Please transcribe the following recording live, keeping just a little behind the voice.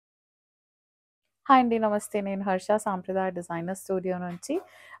Hi అండి. నమస్తే. నేను హర్ష సాంప్రదాయ డిజైనర్ స్టూడియో నుంచి.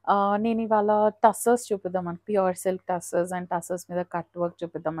 నేను ఇవాళ tussars pure silk tussars and tussars మీద కట్ వర్క్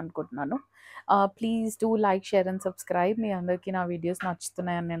చూపిద్దాం అనుకుంటున్నాను. Please do like, share and subscribe. మీ అందరికీ నా వీడియోస్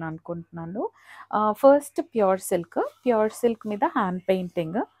నచ్చుతున్నాయని నేను అనుకుంటున్నాను. ఫస్ట్ ప్యూర్ సిల్క్ మీద హ్యాండ్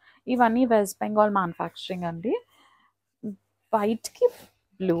పెయింటింగ్. ఇవన్నీ వెస్ట్ బెంగాల్ మ్యానుఫ్యాక్చరింగ్ అండి. వైట్‌కి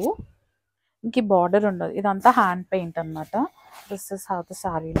బ్లూ, ఇంక బార్డర్ ఉండదు. ఇదంతా హ్యాండ్ పెయింట్ అనమాట. This is how the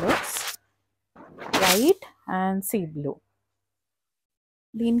sorry looks. White and sea blue.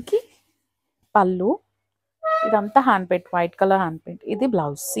 దీనికి పళ్ళు. ఇదంతా hand paint, white colour hand paint. ఇది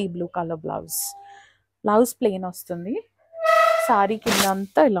blouse, sea blue colour blouse. Blouse plain వస్తుంది. సారీ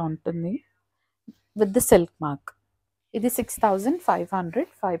కిందంతా ఇలా ఉంటుంది విత్ ద సిల్క్ మార్క్. ఇది 6500,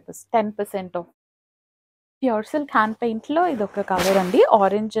 10% ఆఫ్. ప్యూర్ సిల్క్ హ్యాండ్ పెయింట్లో ఇది ఒక కలర్ అండి.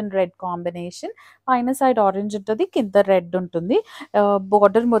 Orange and red combination. పైన సైడ్ ఆరెంజ్ ఉంటుంది, కింద రెడ్ ఉంటుంది.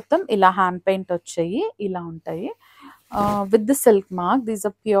 బోర్డర్ మొత్తం ఇలా హ్యాండ్ పెయింట్ వచ్చాయి, ఇలా ఉంటాయి. With the silk mark. These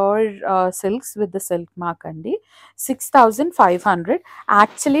are pure silks with the silk mark అండి. 6500.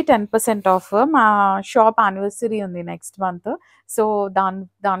 Actually 10% of. మా షాప్ యానివర్సరీ ఉంది నెక్స్ట్ మంత్. సో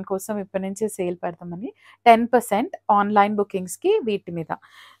దానికోసం ఇప్పటి నుంచి సేల్ పెడతామని 10% ఆన్లైన్ బుకింగ్స్కి వీటి మీద.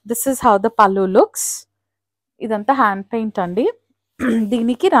 దిస్ ఇస్ హౌ ద పల్లు లుక్స్. ఇదంతా హ్యాండ్ పెయింట్ అండి.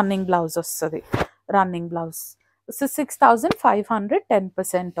 దీనికి రన్నింగ్ బ్లౌజ్ వస్తుంది. Running blouse 6500,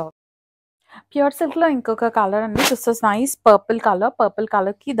 10% of. ప్యూర్ సిల్క్లో ఇంకొక కలర్ అండి. This is nice purple colour. Purple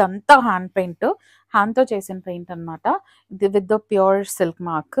కలర్కి ఇదంతా హ్యాండ్ పెయింట్, హ్యాండ్తో చేసిన పెయింట్ అనమాట. ఇది with the pure silk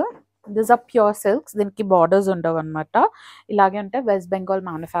mark. This are pure silks. దీనికి బార్డర్స్ ఉండవు అనమాట. ఇలాగే ఉంటాయి. వెస్ట్ బెంగాల్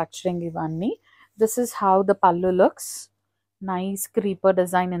మ్యానుఫ్యాక్చరింగ్ ఇవన్నీ. దిస్ ఇస్ హౌ ద పల్లు looks. Nice creeper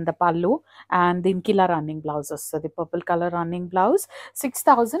design in the పల్లు అండ్ దీనికి ఇలా రన్నింగ్ బ్లౌజ్ వస్తుంది. Purple colour running blouse.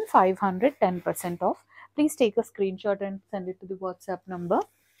 6500, 10% of. Please take a screen shot and send it to the WhatsApp number.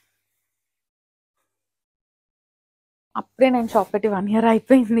 అప్పుడే నేను shop పెట్టి 1 year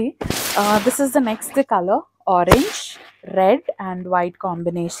అయిపోయింది. This is the next colour. Orange, red and white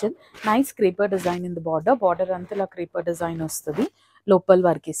combination. Nice creeper design in the border. Border అంతా ఇలా creeper design వస్తుంది లోపల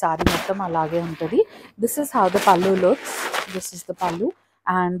వరకు. Sorry మొత్తం అలాగే ఉంటుంది. దిస్ ఇస్ హౌ ద పల్లు లుక్స్. దిస్ ఇస్ ద పల్లు.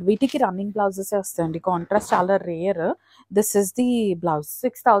 అండ్ వీటికి రన్నింగ్ బ్లౌజెస్ వస్తాయండి. కాంట్రాస్ట్ చాలా rare. This is the blouse.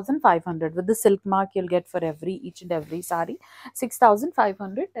 6500 with the silk mark you'll get for each and every sorry.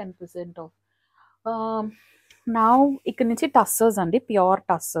 6500, 10% of. నా ఇక్కడ నుంచి టస్సర్స్ అండి. Pure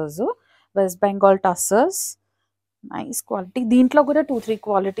tussars, west Bengal tussars. Nice quality. దీంట్లో కూడా 2-3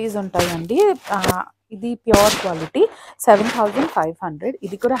 క్వాలిటీస్ ఉంటాయండి. ఇది ప్యూర్ క్వాలిటీ. 7500.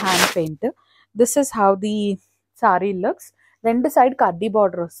 ఇది కూడా hand paint. This is how the sorry looks. రెండు సైడ్ కడ్డీ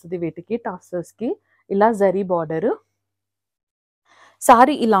బార్డర్ వస్తుంది వీటికి. టస్సర్స్కి ఇలా జరీ బార్డర్.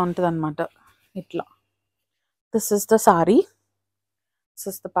 సారీ ఇలా ఉంటుంది అనమాట, ఇట్లా. This is the sorry. This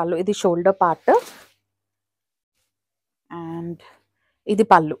is the పల్లు. ఇది షోల్డర్ పార్ట్ and ఇది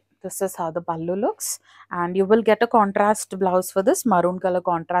పల్లు. This is how the pallu looks and you will get a contrast blouse for this, maroon color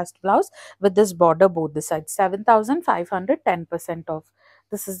contrast blouse with this border both the sides. 7500, 10% off.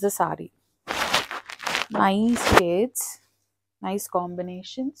 This is the saree. Nice shades, nice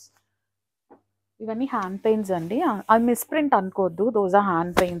combinations. ఇవన్నీ hand paints అండి. అది misprint అనుకోవద్దు. Those are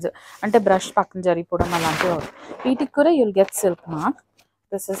hand paints. అంటే brush పక్కన జరిగిపోవడం అలాంటివి. వీటికి కూడా you'll get silk mark.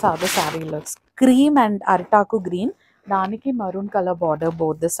 This is how the sorry looks. Cream and అరిటాకు గ్రీన్. దానికి maroon colour border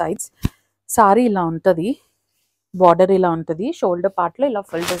both the sides. Sorry ఇలా ఉంటుంది. బార్డర్ ఇలా ఉంటుంది. షోల్డర్ పార్ట్లో ఇలా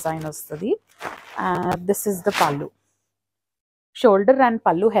ఫుల్ డిజైన్ వస్తుంది. దిస్ ఇస్ ద పల్లు. షోల్డర్ అండ్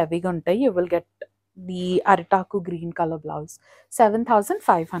పల్లు హెవీగా ఉంటాయి. యూ విల్ గెట్ ది అరిటాకు green colour blouse.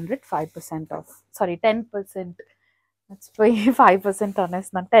 7500, 5% of. Sorry 10%. పోయి 5%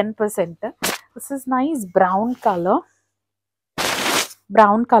 అనేస్తున్నాను. 10%. This is nice brown colour.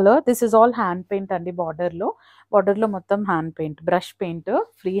 Brown colour. This is all hand paint అండి. బార్డర్లో మొత్తం hand paint, brush paint,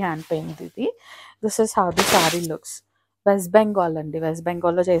 free hand paint ఇది. This is how the sorry looks. West Bengal అండి. West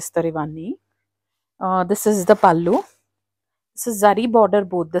బెంగాల్లో చేస్తారు ఇవన్నీ. This is the పల్లు. This is zari border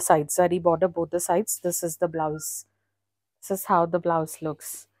both the sides. Zari border both the sides. This is the blouse. This is how the blouse looks.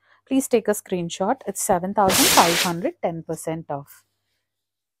 Please take a screenshot. It's 7500, 10% off.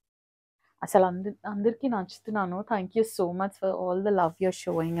 అసలు అందరికీ నచ్చుతున్నాను. Thank you so much for all the love your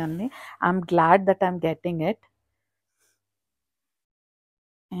sowing అండి. I'm glad that I'm getting it.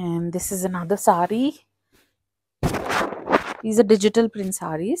 And this is another sorry. These are digital print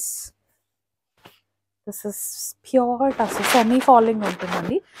saris. This is pure tussar. Semi falling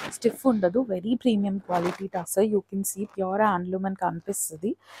ఉంటుందండి. Stiff ఉండదు. Very premium quality tussar. You can see pure handloom అని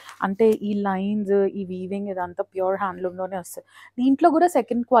కనిపిస్తుంది. అంటే ఈ lines, ఈ weaving ఇదంతా pure హ్యాండ్లూమ్లోనే వస్తుంది. దీంట్లో కూడా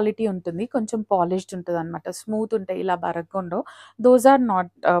సెకండ్ క్వాలిటీ ఉంటుంది. కొంచెం పాలిష్డ్ ఉంటుంది అనమాట. స్మూత్ ఉంటాయి. ఇలా బరగ్గా ఉండవు. Those are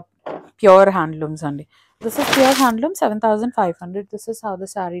not pure handlooms అండి. This is pure handloom 7500. This is how the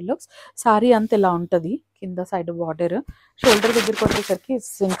sari looks. Sari అంత ఇలా ఉంటుంది, కింద సైడ్ బార్డర్, షోల్డర్ దగ్గరికి వచ్చేసరికి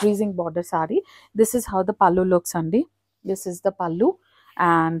it's increasing border sari. This is how the పల్లు లుక్స్ అండి. దిస్ ఇస్ ద పల్లు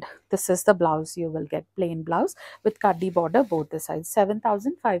and this is the blouse. You will get plain blouse with kaddi border both the sides.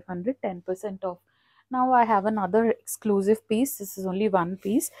 7500, 10% off. Now I have another exclusive piece. This is only one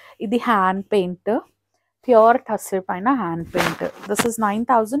piece. Idi hand paint, pure Tussar paina hand paint. This is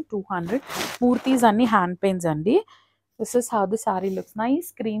 9200. Purtis anni hand paints andi. This is how the saree looks. Nice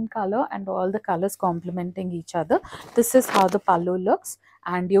cream color and all the colors complementing each other. This is how the pallu looks,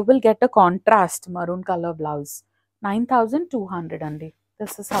 and you will get a contrast maroon color blouse. 9200 andi.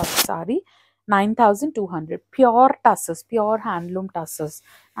 This is how the saree. 9200. Pure Tussars, pure handloom Tussars.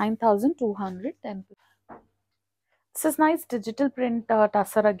 9200. This is nice digital print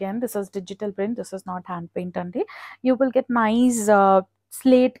Tussar again. This is digital print. This is not hand paint andi. You will get nice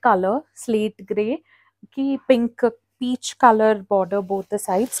slate color, slate grey, ki pink, peach color border both the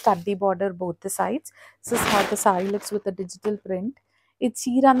sides, kaddi border both the sides. This is how the saree looks with the digital print. ఈ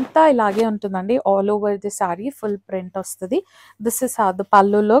చీర అంతా ఇలాగే ఉంటుందండి, all over the sorry full print వస్తుంది. This is how the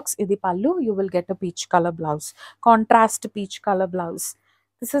పల్లు looks. ఇది పల్లు. You will get a peach colour blouse, contrast peach colour blouse.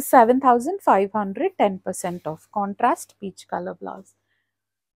 This is 7500, 10% off. Contrast peach color blouse.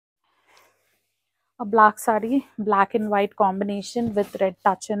 A black saree, black and white combination with red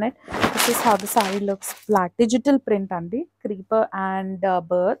touch in it. This is how the saree looks. Black digital print andi, creeper and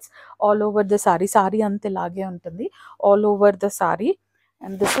birds all over the saree. Saree ante ilage untundi all over the saree.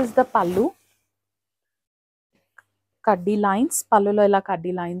 And this is the pallu. Kaddi lines, pallulo ila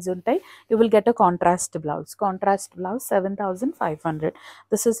kaddi lines untai. You will get a contrast blouse. Contrast blouse 7500.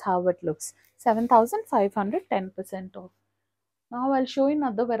 This is how it looks. 7500, 10% off. Now I'll show you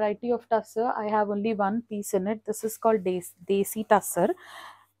another variety of Tussar. I have only one piece in it. This is called Desi Tussar.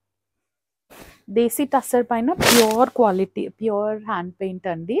 Desi Tussar paina pure quality, pure hand paint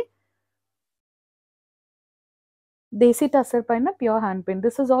andi. Desi Tussar paina pure hand paint.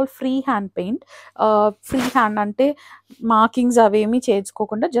 This is all free hand paint. Free hand ante markings avemi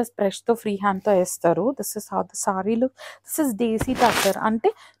chesukoకుండా just brush తో free hand తో వేస్తారు. This is how the saree look. This is Desi Tussar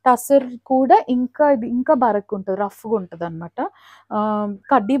అంటే టసర్ కూడా ఇంకా బరక్ ఉంటుంది, రఫ్గా ఉంటుంది అనమాట.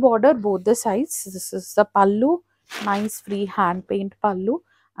 కడ్డీ border both the sides. This is the పల్లు, నైస్ ఫ్రీ హ్యాండ్ పెయింట్ పల్లు.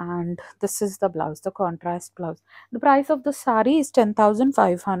 And this is the blouse, the contrast blouse. The price of the saree is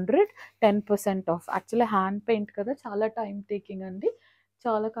 10,500, 10% off. Actually hand paint kada chala time taking andi,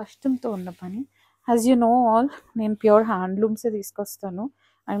 chala kashtamto unna pani. As you know all, nenu pure handlooms e తీసుకొస్తాను.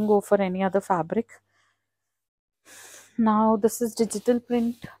 I won't go for any other fabric. Now this is digital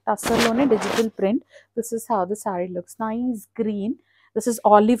print, Tussar lone digital print. This is how the saree looks. Nice green. This is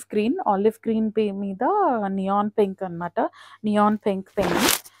olive green మీద neon pink anamata, neon pink paint.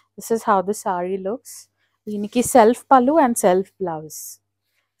 This is how the saree looks. దీనికి self పల్లు and self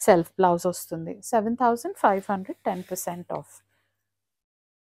blouse వస్తుంది. 7500, 10% off.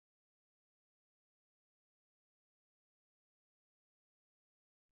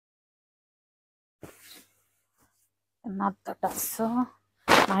 Another Tussar,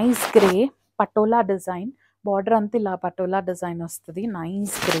 nice grey, patola design. Border అంతా ఇలా patola design వస్తుంది.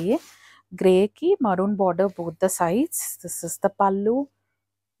 Nice గ్రేకి maroon border both the sides. This is the పల్లు,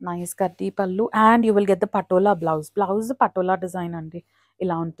 nice కడ్డీ పల్లు, and you will get the patola blouse patola design అండి,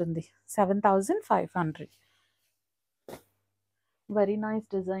 ఇలా ఉంటుంది. 7500. Very nice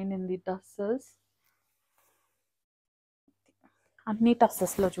design in the tussars. అన్ని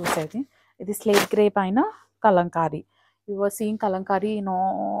టస్సర్స్లో చూసేది. ఇది స్లేట్ గ్రే పైన Kalamkari. You are seeing Kalamkari in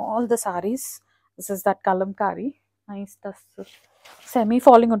all the saris. This is that kalamkari. Nice Tussar. Semi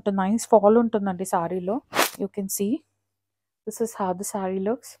falling ఉంటుంది, nice fall ఉంటుందండి సారీలో. You can see. This is how the saree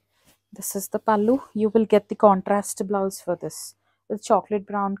looks. This is the pallu. You will get the contrast blouse for this. The chocolate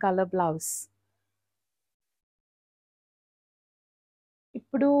brown color blouse.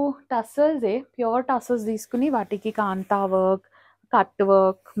 ఇప్పుడు tussars pure tussars తీసుకుని వాటికి కాంతా work, cut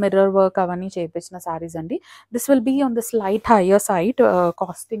work, mirror work అవన్నీ చేయించిన సారీస్ అండి. This will be on the slight higher side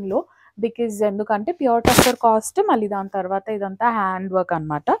కాస్టింగ్లో. Because ఎందుకంటే pure tussar cost మళ్ళీ దాని తర్వాత ఇదంతా హ్యాండ్ వర్క్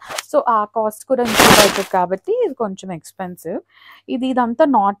అనమాట. సో ఆ కాస్ట్ కూడా ఇంక్లూడ్ అవుతుంది కాబట్టి ఇది కొంచెం ఎక్స్పెన్సివ్. ఇదంతా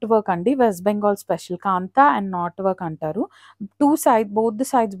నాట్ వర్క్ అండి, west Bengal special Kanta and not work అంటారు. బోత్ ది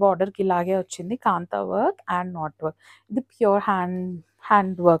సైడ్స్ బార్డర్కి ఇలాగే వచ్చింది, కాంతా వర్క్ అండ్ నాట్ వర్క్. ఇది ప్యూర్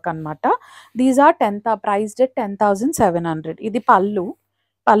హ్యాండ్ వర్క్ అనమాట. These are priced at 10,700. ఇది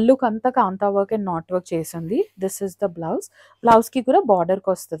పల్లుకంతా కాంతా వర్క్ అండ్ నాట్ వర్క్ చేసింది. దిస్ ఇస్ ద బ్లౌజ్కి కూడా బార్డర్కి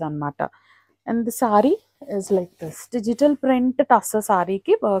వస్తుంది అనమాట. And the sorry is like this. Digital print tussar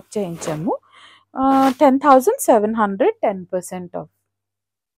సారీకి వర్క్ చేయించాము. 10,700, 10% of.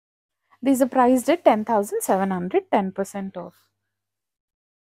 These are priced at 10,700, 10% off.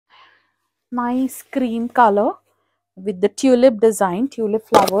 Nice cream color with the tulip design, tulip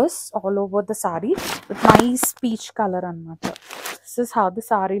flowers all over the saree with nice peach color anamata. This is how the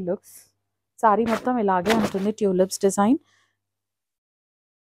saree looks. Saree మొత్తం ఇలాగే ఉంటుంది tulips design.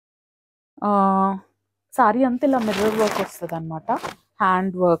 Sorry అంతా ఇలా mirror work వస్తుంది అనమాట.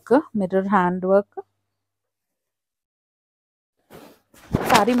 Hand work, mirror hand work.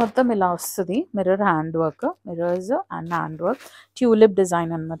 Sorry మొత్తం ఇలా వస్తుంది, mirror hand work, mirrors and hand work, tulip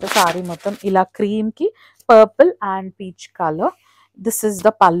design అనమాట. సారీ మొత్తం ఇలా క్రీమ్కి purple and peach colour. This is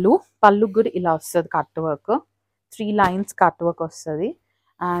the పళ్ళు. పళ్ళు కూడా ఇలా వస్తుంది, cut work, 3 lines cut work వస్తుంది.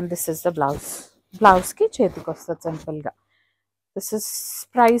 And this is the blouse. బ్లౌజ్కి చేతికి వస్తుంది సింపుల్గా. This is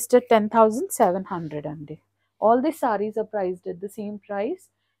priced at 10,700 అండి. All the sarees are priced at the same price.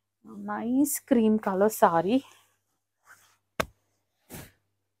 Nice cream color saree.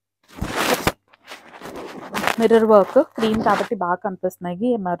 Mirror work, cream కాబట్టి బాగా కనిపిస్తున్నాయి.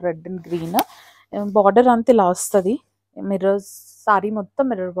 రెడ్ అండ్ గ్రీన్ బార్డర్ అంతా ఇలా వస్తుంది. మిర్రర్స్ సారీ మొత్తం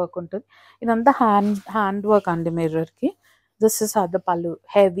మిర్రర్ వర్క్ ఉంటుంది. ఇదంతా హ్యాండ్ వర్క్ అండి మిర్రర్కి. దిస్ ఇస్ ద పళ్ళు,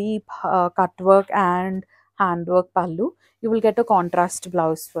 heavy cut work and hand work pallu. You will get a contrast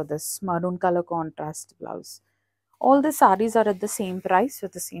blouse for this, maroon color contrast blouse. All the sarees are at the same price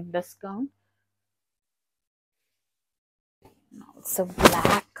with the same discount. Now it's a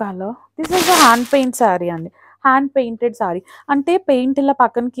black color. This is a hand paint saree and hand painted saree. అంటే paint ఇలా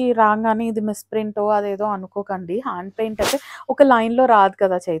పక్కనకి రాగానే ఇది miss print అదేదో అనుకోకండి. Hand paint అయితే ఒక లైన్లో రాదు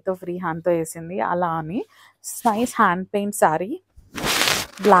కదా, చేతితో ఫ్రీ హ్యాండ్తో వేసింది అలా అని. Nice hand paint saree.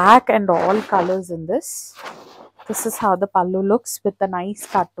 Black and all colors in this. This is how the pallu looks with the nice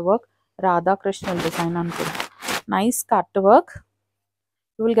cut work, Radha Krishna design on it. Nice cut work.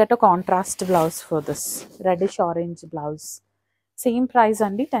 You will get a contrast blouse for this, reddish orange blouse. Same price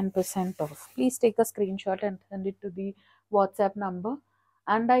only, 10% off. Please take a screenshot and send it to the WhatsApp number.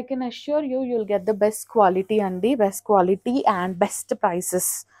 And I can assure you, you'll get the best quality and best prices.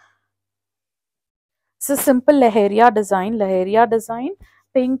 So simple leheria design,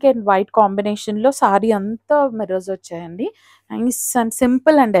 pink and white కాంబినేషన్లో sorry అంతా mirrors వచ్చాయండి. Nice and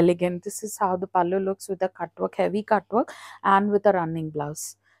simple and elegant. This is how the పల్లు looks with the cut work, heavy cut work and with a running blouse.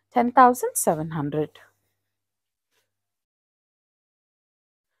 10,700.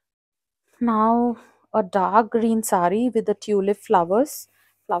 Now a dark green saree with the tulip flowers.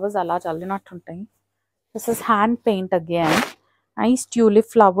 Flowers అలా చల్లినట్టు ఉంటాయి. This is hand paint again. Nice tulip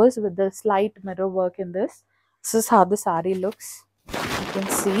flowers with the slight mirror work in this. This is how the saree looks. You can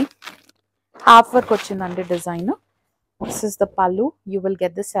see half work వచ్చిందండి design. This is the pallu. You will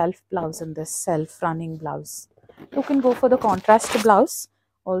get the self blouse in this, self running blouse. You can go for the contrast blouse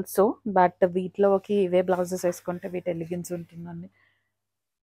also, but వీటిలోకి ఇవే blouses వేసుకుంటే వీటి elegance ఉంటుందండి.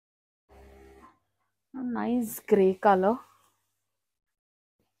 Nice grey color.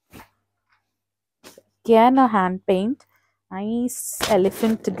 Again a hand paint. Nice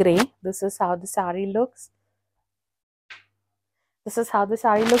elephant grey. This is how the saree looks. This is how the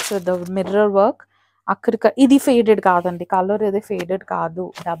saree looks with the mirror work. అక్కడికి ఇది faded కాదండి, colour ఇది faded కాదు,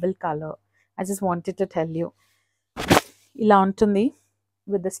 double colour. I just wanted to tell you. ఇలా ఉంటుంది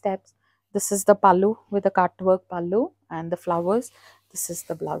with the steps. This is the pallu with the cut work pallu and the flowers. This is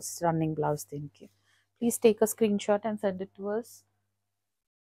the blouse, running blouse. Thank you. Please take a screenshot and send it to us.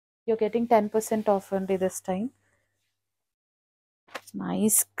 You're getting 10% off only this time.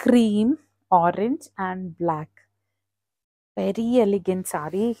 Nice cream, orange and black. Very elegant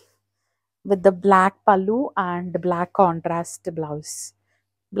saree with the black pallu and black contrast blouse.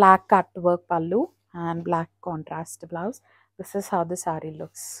 Black cut work pallu and black contrast blouse. This is how the saree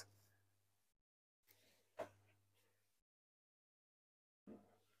looks.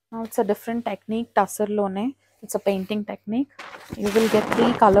 Now it's a different technique, Tussar lone. It's a painting technique. You will get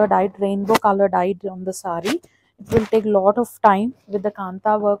 3 color dyed, rainbow color dyed on the saree. It will take a lot of time with the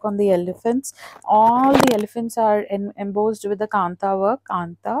kanta work on the elephants. All the elephants are embossed with the kanta work.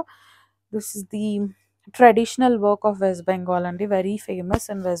 Kanta. This is the traditional work of West Bengal and very famous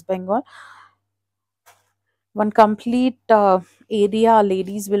in West Bengal. One complete area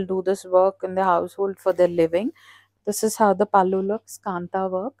ladies will do this work in the household for their living. This is how the pallu looks, kanta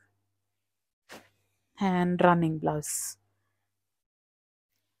work and running blouse.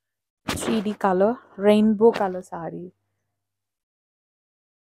 3D color, rainbow color saree.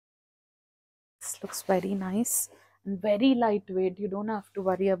 This looks very nice and very lightweight. You don't have to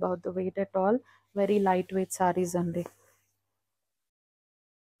worry about the weight at all. Very lightweight sarees only.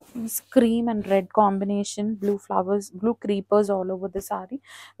 This cream and red combination, blue flowers, blue creepers all over the saree.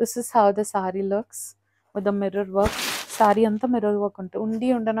 This is how the saree looks with the mirror work. Sorry అంతా mirror work ఉంటుంది,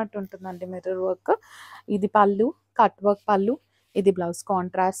 ఉండనట్టు ఉంటుందండి mirror work. ఇది పళ్ళు, cut work పళ్ళు. ఇది blouse,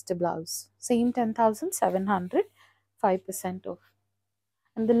 contrast blouse. Same 10,700, 5% off.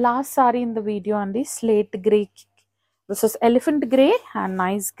 And the last saree in the video అండి, slate grey. This is elephant grey and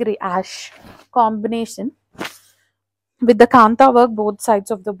nice grey ash combination with the kanta work both sides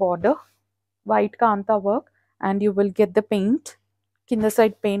of the border. White kanta work, and you will get the paint. Kinda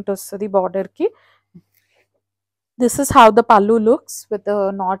side paint ostadi border ki. This is how the pallu looks with the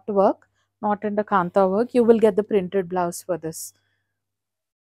knot work, knot and the kanta work. You will get the printed blouse for this.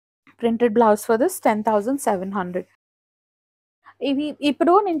 Printed blouse for this 10,700. ఇవి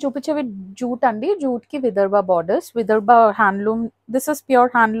ఇప్పుడు నేను చూపించేవి jute అండి. Jute కి Vidarbha borders, Vidarbha handloom. This is pure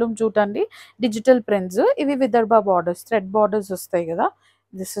handloom jute అండి, digital prints. ఇవి Vidarbha borders, thread borders వస్తాయి కదా.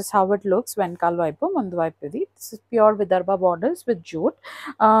 This is how it looks, వెనకాల వైపు ముందు వైపు. ఇది this is pure Vidarbha borders with jute.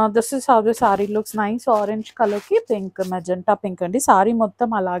 This is how the sorry looks, nice orange colour కి పింక్, మెజెంటా పింక్ అండి. సారీ మొత్తం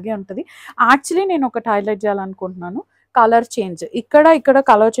అలాగే ఉంటుంది. యాక్చువల్లీ నేను ఒకటి హైలైట్ చేయాలనుకుంటున్నాను, కలర్ చేంజ్. ఇక్కడ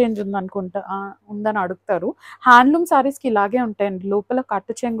కలర్ చేంజ్ ఉందనుకుంటా, ఉందని అడుగుతారు. హ్యాండ్లూమ్ సారీస్కి ఇలాగే ఉంటాయండి, లోపల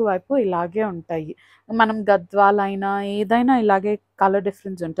కట్టు చెంగు వైపు ఇలాగే ఉంటాయి. మనం గద్వాలైనా ఏదైనా ఇలాగే కలర్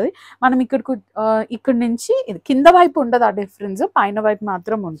డిఫరెన్స్ ఉంటుంది. మనం ఇక్కడ నుంచి కింద వైపు ఉండదు ఆ డిఫరెన్స్, పైన వైపు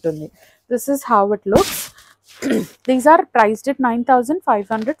మాత్రం ఉంటుంది. This is how it looks. These are priced at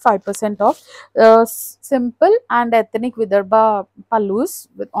 9,500, 5% off. Simple and ethnic Vidarbha pallus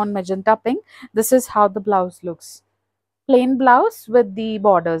on magenta pink. This is how the blouse looks. Plain blouse with the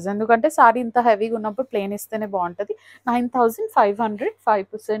borders. ఎందుకంటే సారీ ఇంత హెవీగా ఉన్నప్పుడు plain ఇస్తేనే బాగుంటుంది. 9,500,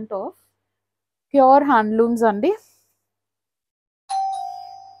 5% of. Pure handlooms అండి.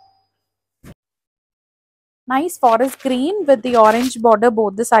 Nice forest green with the orange border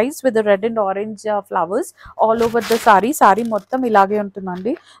both the sides, with the red and orange flowers all over the saree. Saree మొత్తం ఇలాగే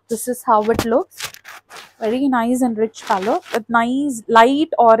ఉంటుందండి. This is how it looks. Very nice and rich color with nice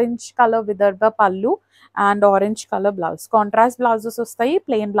light orange color Vidarbha pallu and orange color blouse. Contrast blouses వస్తాయి,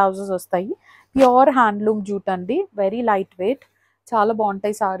 plain blouses వస్తాయి. Pure handloom jute అండి, very light weight. చాలా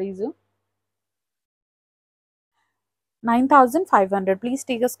బాగుంటాయి sarees. 9,500. Please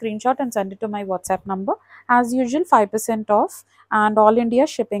take a screenshot and send it to my WhatsApp number. As usual, 5% off and all India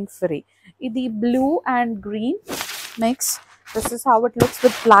shipping free. The blue and green mix. This is how it looks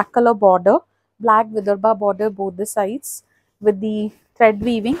with black color border, black Vidarbha border both the sides with the thread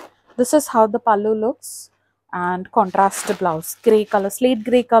weaving. This is how the pallu looks, and contrast blouse, grey color, slate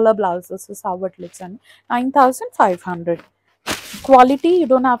grey color blouse. This is how it looks, and 9,500. Quality, you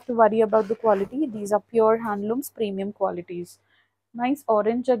don't have to worry about the quality. These are pure handlooms, premium qualities. Nice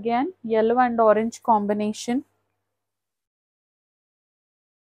orange again, yellow and orange combination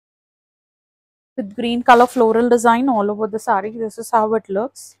with green color floral design all over the saree. This is how it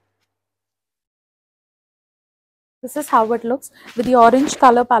looks. This is how it looks with the orange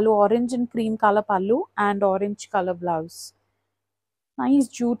color pallu, orange and cream color pallu and orange color blouse. Nice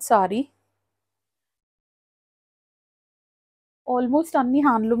jute saree. Almost అన్ని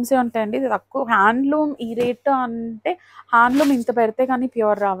హ్యాండ్లూమ్సే ఉంటాయండి. ఇది తక్కువ handloom ఈ rate అంటే, handloom ఇంత పెడితే కానీ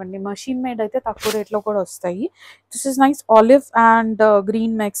pure రావండి. మషిన్ మేడ్ అయితే తక్కువ రేట్లో కూడా వస్తాయి. This is nice olive and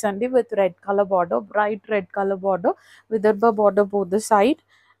green mix అండి with red colour border, bright red colour border, Vidarbha border both the side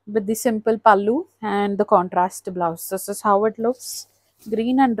with the simple pallu and the contrast blouse. This is how it looks.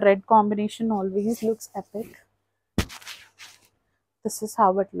 Green and red combination always looks epic. This is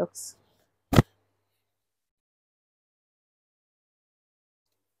how it looks.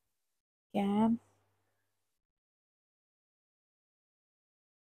 Yeah.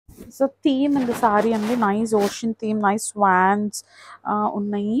 So theme in the saree and the nice ocean theme, nice swans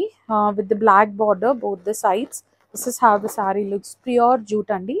unnai with the black border both the sides. This is how the saree looks. Pure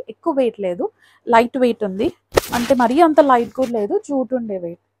jute andi, ekku weight ledu, light weight undi, ante mari anta light kuda ledu, jute unde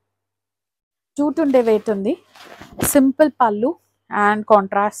weight undi. Simple pallu and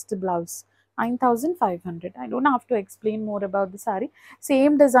contrast blouse. 9,500. I don't have to explain more about the saree.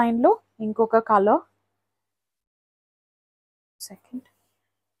 Same design lo inkoka color. Second.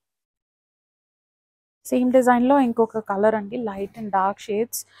 Same design lo inkoka color andi, light and dark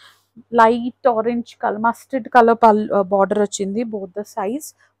shades. Light orange color, mustard color border వచ్చింది both the sides.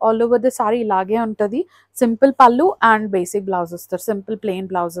 All over the saree ilage untadi. Simple pallu and basic blouse istaru, simple plain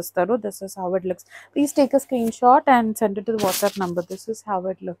blouse istaru. This is how it looks. Please take a screenshot and send it to the WhatsApp number. This is how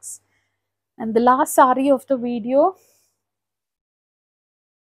it looks. And the last saree of the video,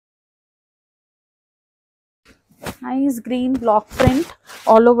 nice green block print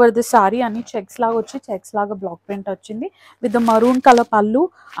all over the saree. Ani checks laga vachi, checks laga block print వచ్చింది with the maroon color pallu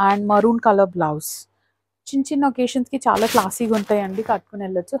and maroon color blouse. చిన్న occasions కి చాలా క్లాసీగా ఉంటాయండి, కట్టుకుని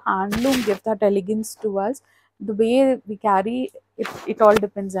వెళ్ళొచ్చు. Handloom give that elegance to us. the way we carry it all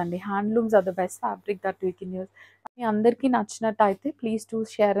depends అండి. Handlooms are the best fabric that we can use. మీ అందరికీ నచ్చినట్టయితే please do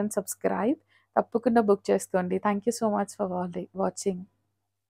share and subscribe. తప్పకుండా బుక్ చేసుకోండి. Thank you so much for watching.